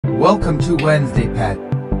Welcome to Wednesday Pet.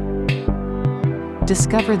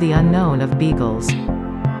 Discover the unknown of beagles.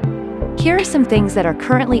 Here are some things that are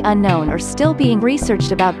currently unknown or still being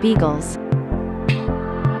researched about beagles.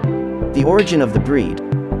 The origin of the breed.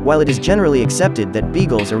 While it is generally accepted that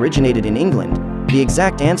beagles originated in England, the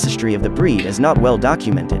exact ancestry of the breed is not well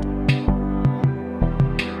documented.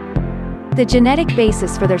 The genetic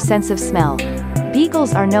basis for their sense of smell.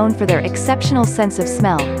 Beagles are known for their exceptional sense of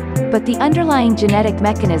smell, but the underlying genetic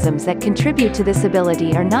mechanisms that contribute to this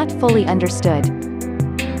ability are not fully understood.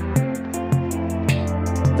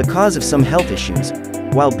 The cause of some health issues.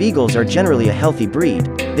 While beagles are generally a healthy breed,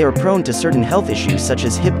 they are prone to certain health issues such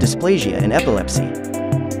as hip dysplasia and epilepsy.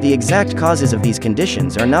 The exact causes of these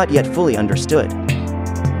conditions are not yet fully understood.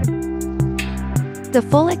 The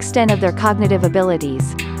full extent of their cognitive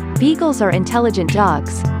abilities. Beagles are intelligent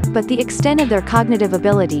dogs, but the extent of their cognitive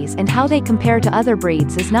abilities and how they compare to other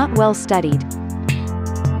breeds is not well studied.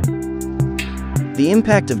 The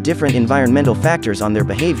impact of different environmental factors on their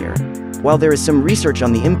behavior. While there is some research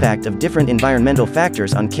on the impact of different environmental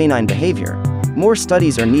factors on canine behavior, more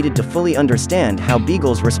studies are needed to fully understand how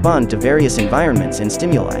beagles respond to various environments and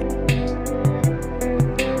stimuli.